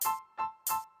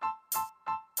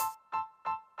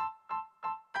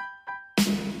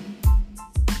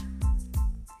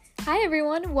Hi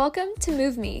everyone, welcome to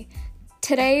Move Me.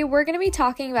 Today we're going to be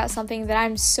talking about something that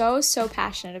I'm so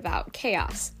passionate about,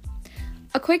 chaos.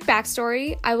 A quick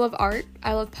backstory, I love art,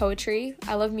 I love poetry,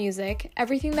 I love music.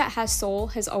 Everything that has soul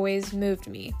has always moved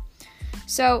me.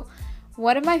 So,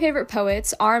 one of my favorite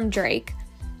poets, R.M. Drake,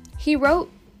 he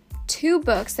wrote 2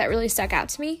 books that really stuck out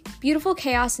to me, Beautiful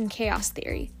Chaos and Chaos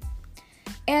Theory.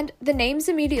 And the names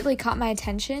immediately caught my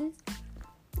attention.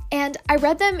 And I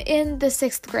read them in the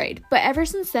 6th grade, but ever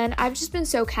since then, I've just been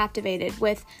so captivated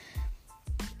with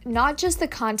not just the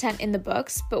content in the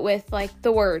books, but with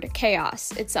the word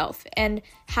chaos itself and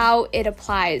how it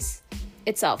applies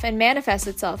itself and manifests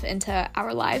itself into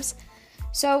our lives.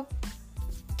 So,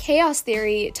 chaos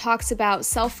theory talks about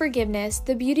self-forgiveness,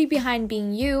 the beauty behind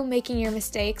being you, making your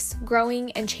mistakes,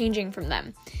 growing and changing from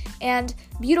them. And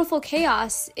Beautiful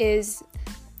Chaos is,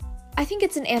 I think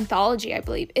it's an anthology, I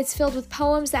believe. It's filled with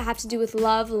poems that have to do with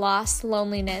love, loss,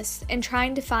 loneliness, and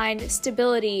trying to find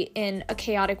stability in a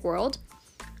chaotic world.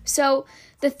 So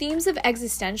the themes of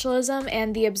existentialism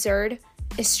and the absurd,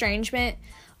 estrangement,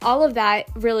 all of that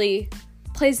really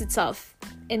plays itself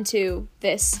into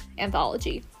this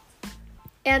anthology.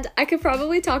 And I could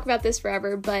probably talk about this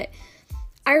forever, but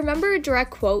I remember a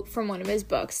direct quote from one of his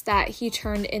books that he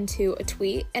turned into a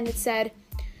tweet, and it said,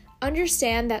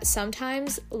 "Understand that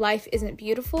sometimes life isn't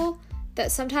beautiful,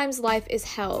 that sometimes life is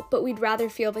hell, but we'd rather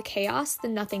feel the chaos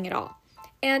than nothing at all."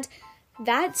 And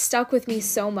that stuck with me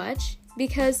so much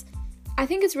because I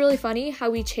think it's really funny how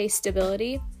we chase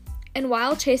stability, and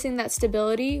while chasing that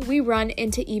stability, we run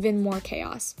into even more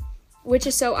chaos, which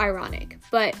is so ironic.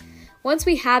 But once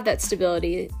we have that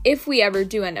stability, if we ever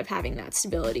do end up having that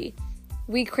stability,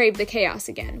 we crave the chaos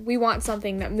again. We want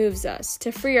something that moves us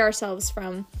to free ourselves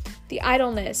from the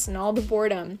idleness and all the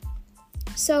boredom.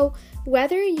 So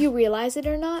whether you realize it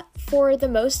or not, for the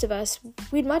most of us,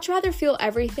 we'd much rather feel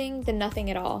everything than nothing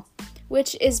at all,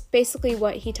 which is basically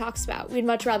what he talks about. We'd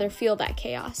much rather feel that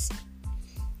chaos.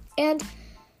 And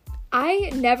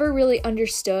I never really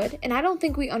understood, and I don't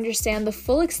think we understand the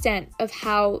full extent of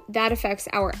how that affects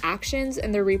our actions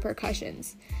and the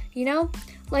repercussions. You know,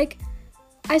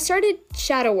 I started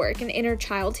shadow work and inner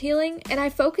child healing, and I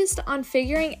focused on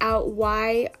figuring out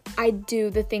why I do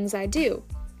the things I do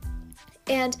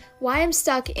and why I'm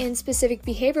stuck in specific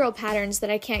behavioral patterns that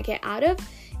I can't get out of,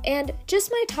 and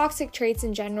just my toxic traits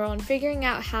in general, and figuring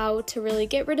out how to really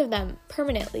get rid of them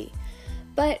permanently.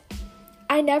 But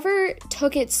I never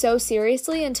took it so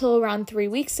seriously until around 3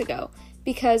 weeks ago,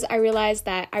 because I realized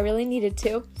that I really needed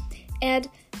to, and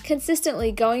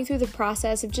consistently going through the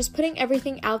process of just putting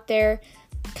everything out there,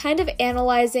 kind of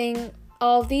analyzing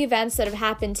all of the events that have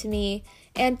happened to me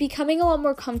and becoming a lot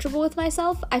more comfortable with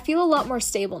myself, I feel a lot more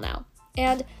stable now.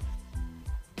 And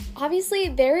obviously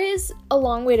there is a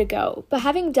long way to go, but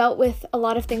having dealt with a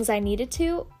lot of things I needed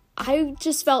to, I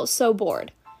just felt so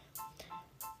bored.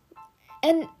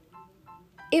 And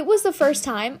it was the first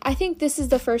time, I think this is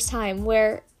the first time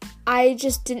where I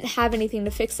just didn't have anything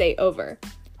to fixate over,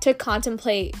 to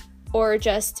contemplate, or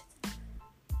just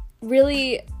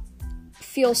really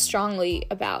feel strongly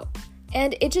about.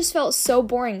 And it just felt so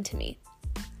boring to me.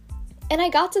 And I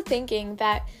got to thinking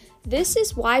that this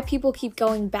is why people keep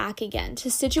going back again to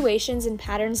situations and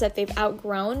patterns that they've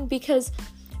outgrown, because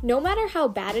no matter how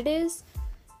bad it is,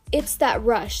 it's that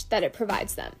rush that it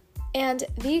provides them. And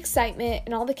the excitement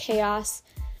and all the chaos,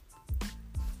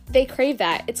 they crave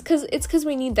that. It's because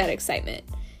we need that excitement.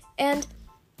 And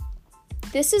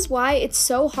this is why it's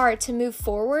so hard to move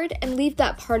forward and leave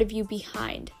that part of you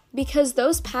behind, because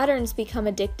those patterns become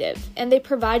addictive and they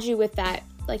provide you with that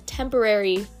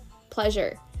temporary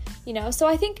pleasure, So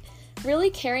I think really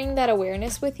carrying that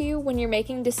awareness with you when you're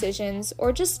making decisions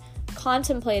or just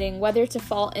contemplating whether to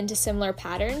fall into similar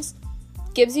patterns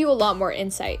gives you a lot more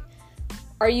insight.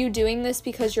 Are you doing this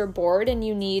because you're bored and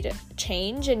you need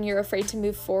change and you're afraid to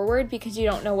move forward because you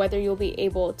don't know whether you'll be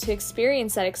able to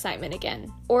experience that excitement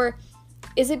again? Or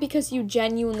is it because you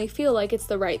genuinely feel like it's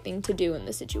the right thing to do in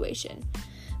the situation?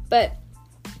 But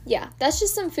yeah, that's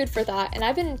just some food for thought, and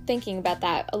I've been thinking about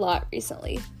that a lot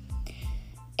recently.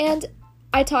 And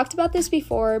I talked about this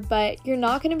before, but you're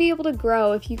not going to be able to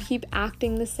grow if you keep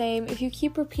acting the same, if you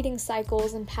keep repeating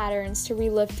cycles and patterns to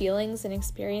relive feelings and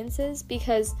experiences,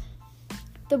 because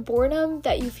the boredom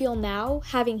that you feel now,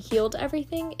 having healed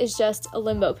everything, is just a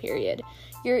limbo period.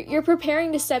 You're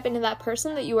preparing to step into that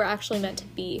person that you were actually meant to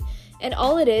be. And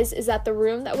all it is that the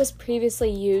room that was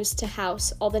previously used to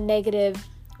house all the negative,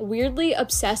 weirdly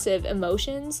obsessive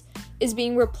emotions is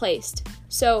being replaced.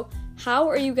 So how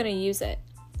are you going to use it?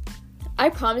 I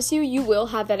promise you will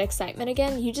have that excitement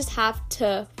again. You just have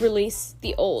to release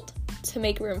the old to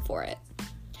make room for it.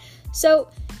 So,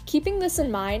 keeping this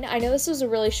in mind, I know this was a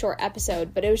really short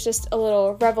episode, but it was just a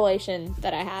little revelation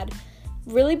that I had.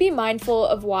 Really be mindful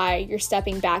of why you're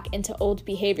stepping back into old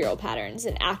behavioral patterns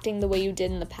and acting the way you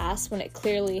did in the past when it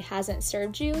clearly hasn't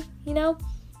served you,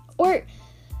 Or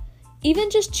even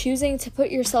just choosing to put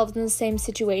yourself in the same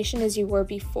situation as you were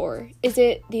before. Is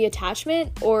it the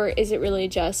attachment, or is it really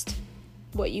just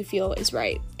what you feel is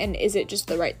right? And is it just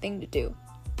the right thing to do?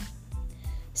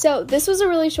 So this was a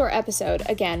really short episode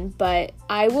again, but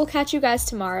I will catch you guys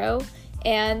tomorrow,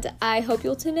 and I hope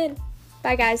you'll tune in.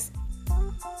 Bye, guys.